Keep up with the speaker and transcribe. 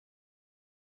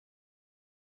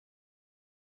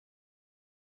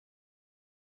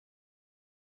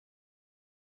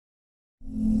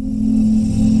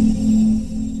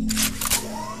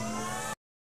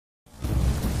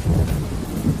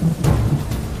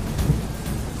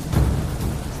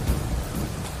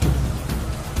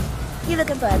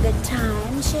looking for a good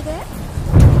time, sugar?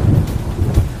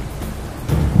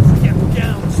 Get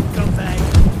down, scumbag!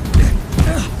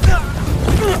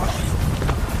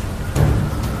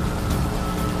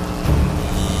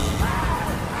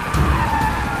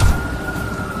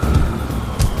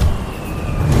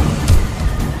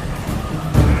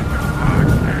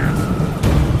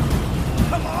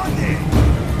 Come on then!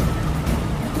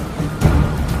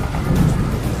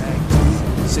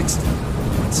 60.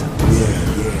 What's up? Yeah.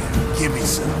 Give me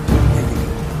some. There you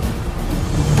go.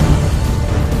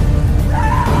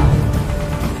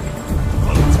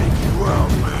 I'll take you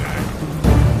out, man.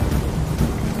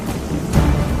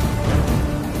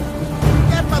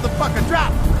 That motherfucker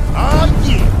dropped. Oh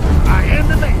yeah, I am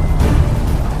the man.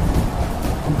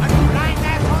 Are you blind,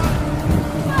 asshole?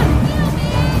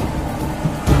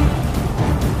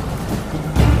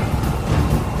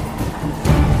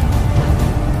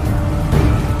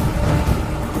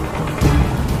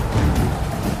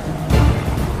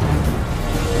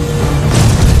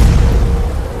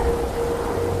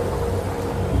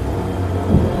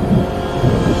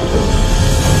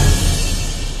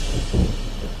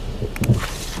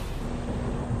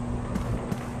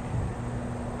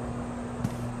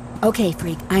 Okay,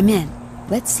 Freak, I'm in.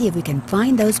 Let's see if we can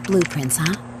find those blueprints,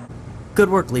 huh? Good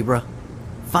work, Libra.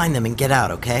 Find them and get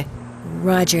out, okay?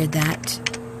 Roger that.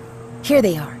 Here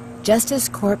they are. Justice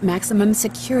Corp Maximum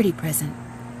Security Prison.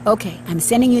 Okay, I'm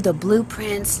sending you the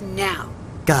blueprints now.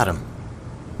 Got 'em.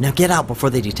 Now get out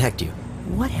before they detect you.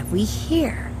 What have we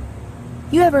here?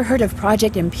 You ever heard of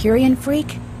Project Empyrean,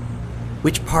 Freak?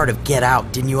 Which part of get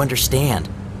out didn't you understand?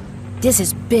 This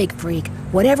is big, Freak.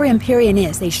 Whatever Empyrean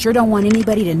is, they sure don't want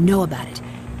anybody to know about it.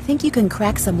 Think you can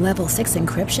crack some level 6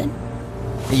 encryption?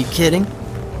 Are you kidding?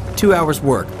 2 hours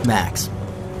work, max.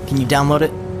 Can you download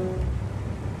it?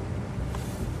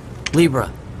 Libra,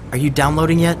 are you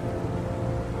downloading yet?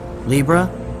 Libra?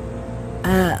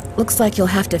 Looks like you'll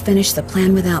have to finish the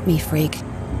plan without me, Freak.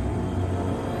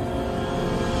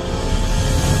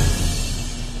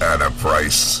 At a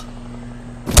price.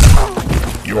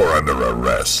 You're under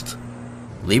arrest.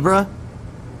 Libra?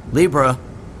 Libra?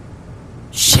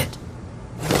 Shit.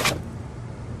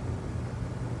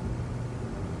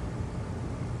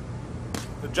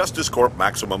 The Justice Corp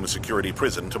Maximum Security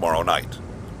Prison tomorrow night.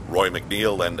 Roy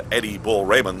McNeil and Eddie Bull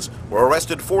Raymonds were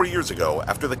arrested 4 years ago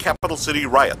after the capital city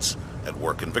riots and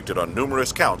were convicted on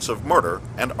numerous counts of murder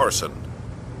and arson.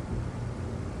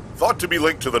 Thought to be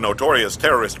linked to the notorious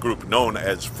terrorist group known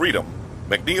as Freedom,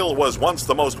 McNeil was once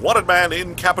the most wanted man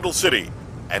in Capital City,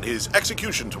 and his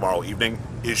execution tomorrow evening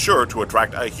is sure to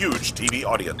attract a huge TV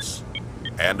audience.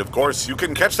 And of course, you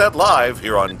can catch that live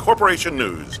here on Corporation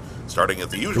News, starting at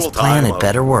the usual This plan time had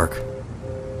better work.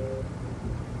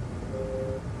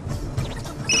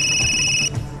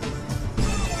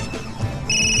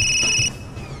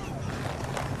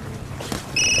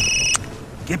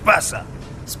 ¿Qué pasa?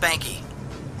 Spanky,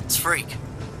 it's Freak.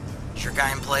 Is your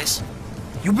guy in place?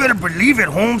 You better believe it,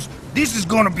 Holmes. This is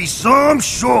gonna be some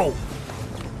show.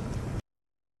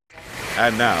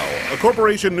 And now, a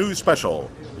Corporation News special,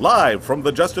 live from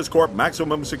the Justice Corp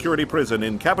Maximum Security Prison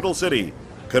in Capital City.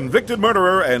 Convicted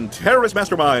murderer and terrorist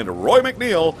mastermind Roy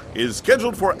McNeil is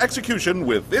scheduled for execution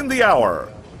within the hour.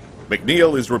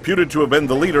 McNeil is reputed to have been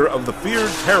the leader of the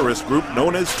feared terrorist group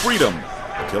known as Freedom,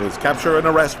 until his capture and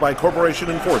arrest by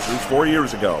Corporation enforcers 4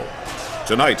 years ago.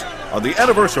 Tonight, on the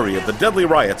anniversary of the deadly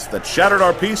riots that shattered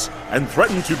our peace and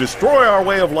threatened to destroy our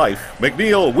way of life,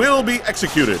 McNeil will be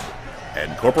executed.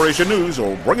 And Corporation News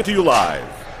will bring it to you live.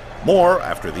 More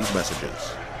after these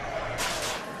messages.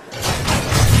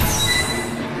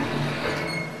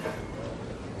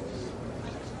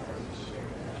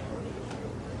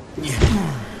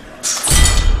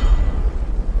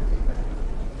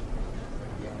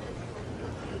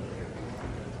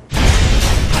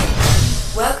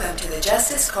 Welcome to the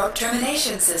Justice Corp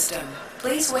termination system.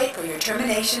 Please wait for your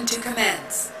termination to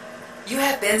commence. You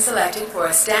have been selected for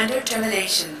a standard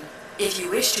termination. If you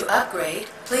wish to upgrade,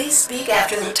 please speak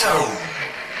after the tone.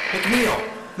 McNeil!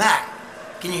 Mac!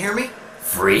 Can you hear me?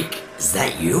 Freak, is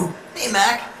that you? Hey,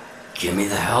 Mac! Get me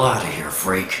the hell out of here,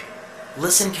 Freak.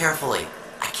 Listen carefully.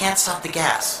 I can't stop the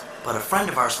gas, but a friend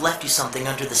of ours left you something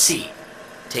under the seat.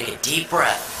 Take a deep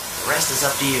breath. The rest is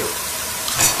up to you.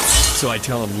 So I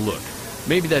tell him, look,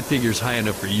 maybe that figure's high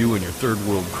enough for you and your third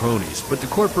world cronies, but the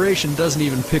corporation doesn't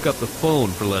even pick up the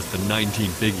phone for less than 19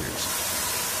 figures.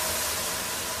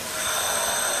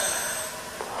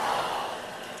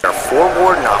 There are 4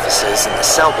 warden offices in the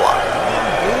cell block.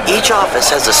 Each office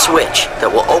has a switch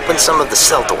that will open some of the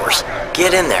cell doors.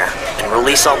 Get in there and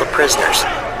release all the prisoners.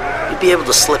 You'll be able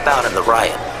to slip out in the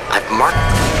riot. I've marked...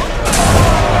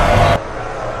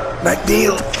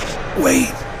 McNeil,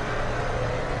 wait.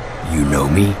 You know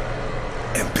me?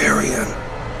 Empyrean.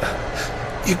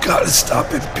 You gotta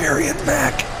stop Empyrean,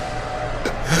 Mac.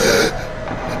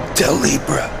 Tell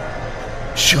Libra.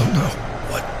 She'll know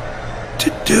what to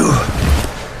do.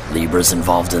 Libra's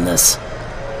involved in this?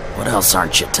 What else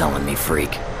aren't you telling me,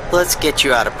 freak? Let's get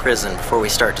you out of prison before we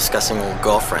start discussing old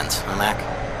girlfriends, huh, Mac?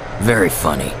 Very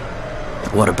funny.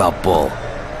 What about Bull?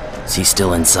 Is he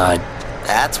still inside?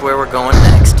 That's where we're going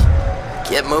next.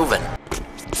 Get moving.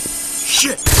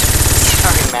 Shit!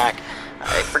 Sorry, Mac.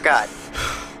 I forgot.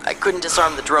 I couldn't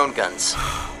disarm the drone guns.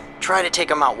 Try to take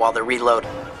them out while they're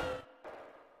reloading.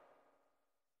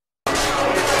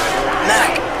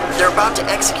 Mac, they're about to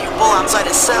execute Bull outside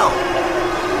his cell.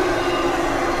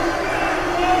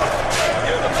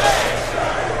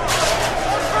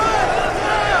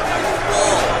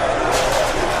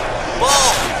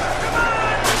 Bull!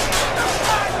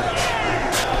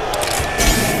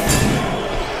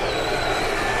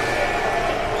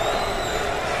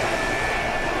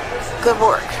 Good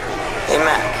work. Hey,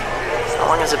 Mac, how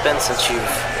long has it been since you've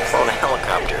flown a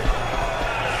helicopter?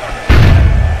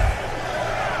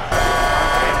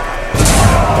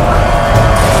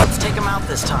 Let's take him out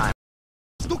this time.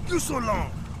 Took you so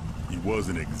long. He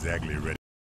wasn't exactly ready.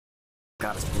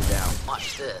 Got us blue down.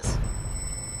 Watch this.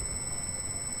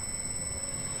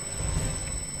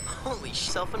 Holy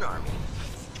self an army.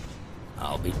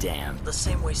 I'll be damned. The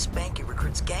same way Spanky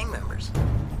recruits gang members.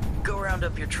 Go round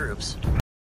up your troops.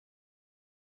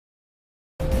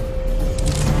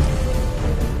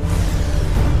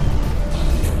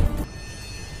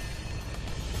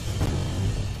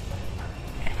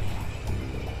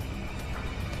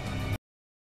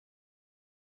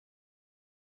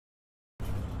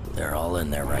 They're all in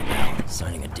there right now,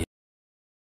 signing a deal.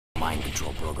 Mind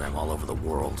control program all over the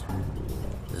world.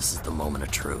 This is the moment of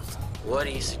truth. What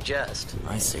do you suggest?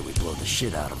 I say we blow the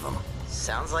shit out of them.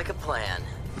 Sounds like a plan.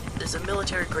 There's a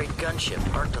military-grade gunship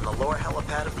parked on the lower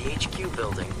helipad of the HQ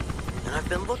building, and I've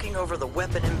been looking over the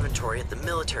weapon inventory at the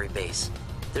military base.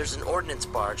 There's an ordnance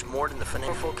barge moored in the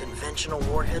powerful conventional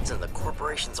warheads in the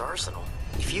corporation's arsenal.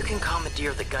 If you can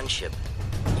commandeer the gunship,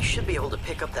 you should be able to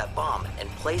pick up that bomb and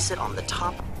place it on the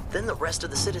top. Then the rest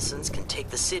of the citizens can take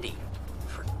the city.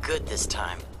 For good this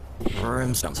time.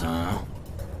 Brimstones, huh?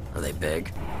 Are they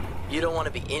big? You don't want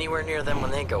to be anywhere near them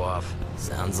when they go off.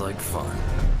 Sounds like fun.